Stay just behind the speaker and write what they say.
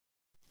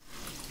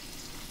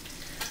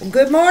Well,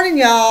 good morning,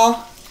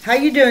 y'all. How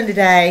you doing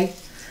today?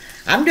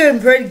 I'm doing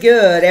pretty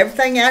good.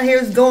 Everything out here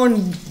is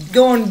going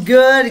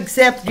good,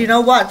 except you know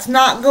what's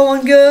not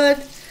going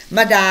good?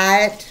 My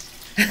diet.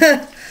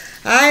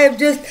 I have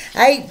just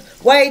ate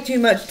way too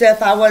much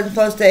stuff I wasn't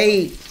supposed to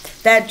eat.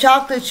 That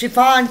chocolate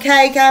chiffon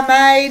cake I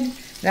made.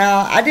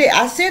 Now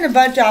I sent a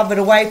bunch of it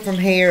away from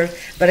here,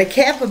 but I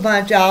kept a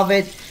bunch of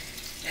it,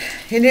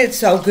 and it's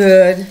so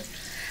good.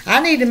 I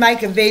need to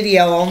make a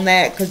video on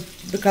that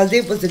because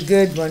it was a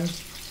good one.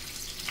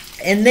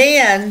 And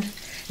then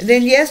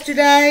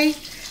yesterday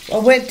I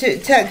went to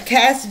took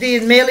Cassidy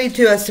and Millie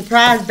to a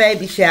surprise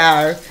baby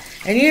shower.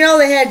 And you know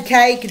they had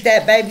cake at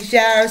that baby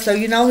shower, so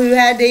you know who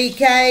had to eat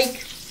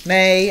cake?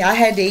 Me. I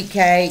had to eat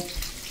cake.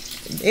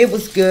 It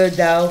was good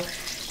though.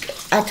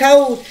 I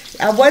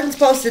wasn't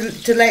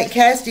supposed to let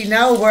Cassidy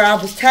know where I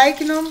was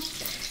taking them.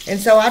 And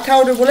so I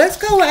told her, well, let's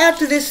go out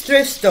to this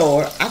thrift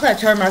store. I gotta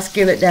turn my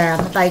skillet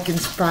down. The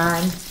bacon's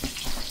frying.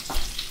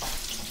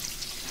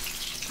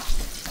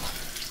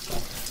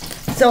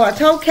 So I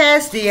told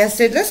Cassidy, I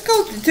said, let's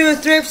go to a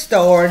thrift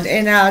store,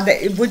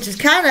 and which is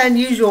kind of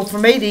unusual for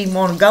me to even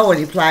want to go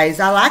anyplace.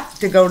 I like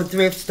to go to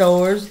thrift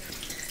stores.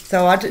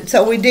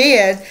 So we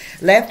did.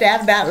 Left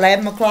out about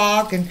 11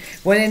 o'clock and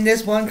went in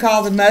this one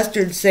called the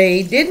Mustard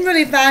Seed. Didn't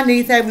really find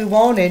anything we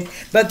wanted,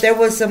 but there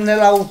was some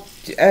little old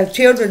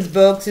children's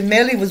books, and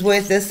Millie was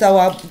with us, so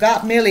I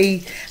got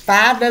Millie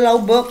 5 little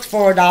old books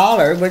for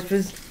 $1, which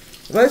was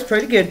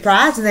pretty good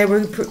price, and they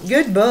were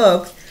good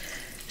books.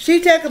 She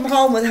took them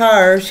home with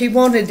her. She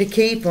wanted to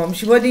keep them.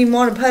 She wouldn't even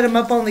want to put them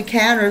up on the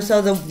counter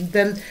so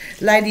the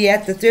lady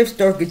at the thrift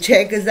store could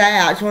check us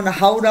out. She wanted to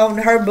hold on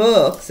to her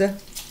books.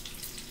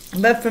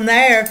 But from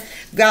there,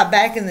 got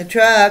back in the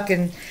truck,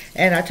 and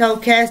I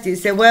told Cassidy, I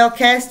said, well,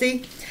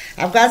 Cassidy,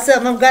 I've got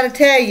something I've got to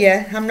tell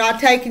you. I'm not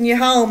taking you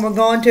home. We're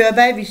going to a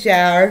baby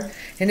shower,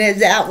 and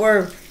it's out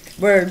where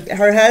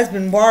her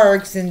husband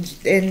works, and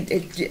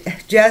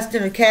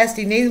Justin or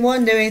Cassidy, neither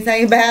one knew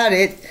anything about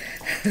it.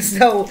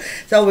 So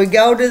we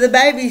go to the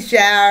baby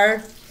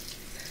shower,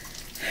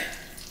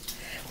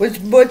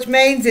 which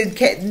means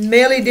that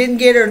Millie didn't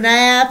get her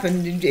nap,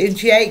 and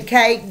she ate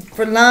cake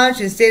for lunch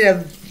instead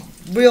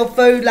of real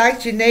food like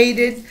she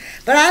needed.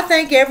 But I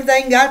think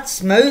everything got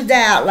smoothed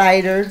out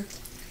later.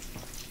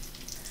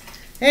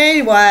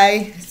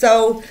 Anyway,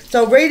 so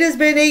Rita's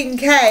been eating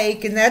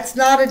cake, and that's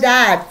not a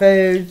diet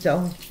food,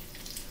 so.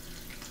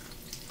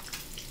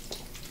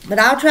 But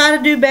I'll try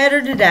to do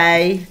better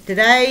today.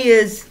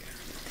 Today's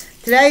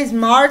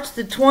March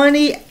the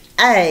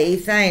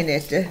 28th, ain't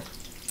it?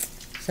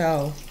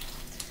 So,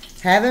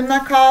 having my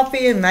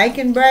coffee and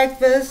making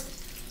breakfast.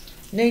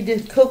 Need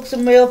to cook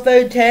some real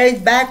food. Terry's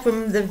back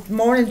from the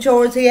morning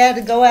chores he had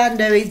to go out and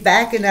do. He's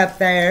backing up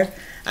there.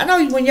 I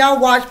know when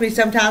y'all watch me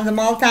sometimes, I'm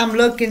all the time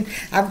looking.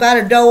 I've got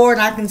a door and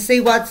I can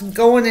see what's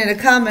going and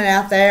coming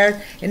out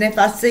there. And if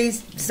I see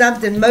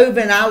something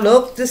moving, I'll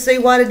look to see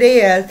what it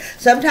is.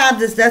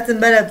 Sometimes it's nothing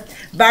but a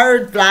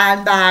bird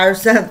flying by or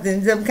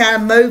something, some kind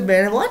of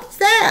movement. What's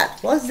that?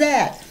 What's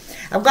that?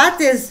 I've got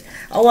this,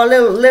 a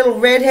little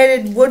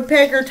red-headed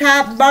woodpecker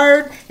type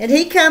bird, and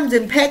he comes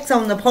and pecks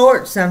on the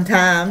porch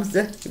sometimes.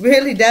 He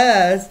really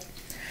does.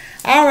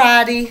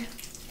 Alrighty.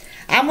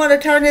 I'm going to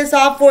turn this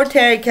off before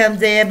Terry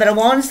comes in, but I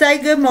want to say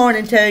good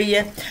morning to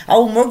you.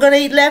 Oh, and we're going to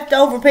eat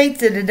leftover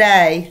pizza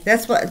today.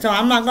 So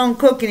I'm not going to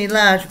cook any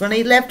lunch. We're going to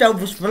eat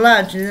leftovers for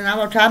lunch, and then I'm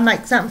going to try to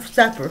make something for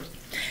supper.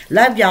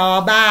 Love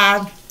y'all.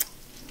 Bye.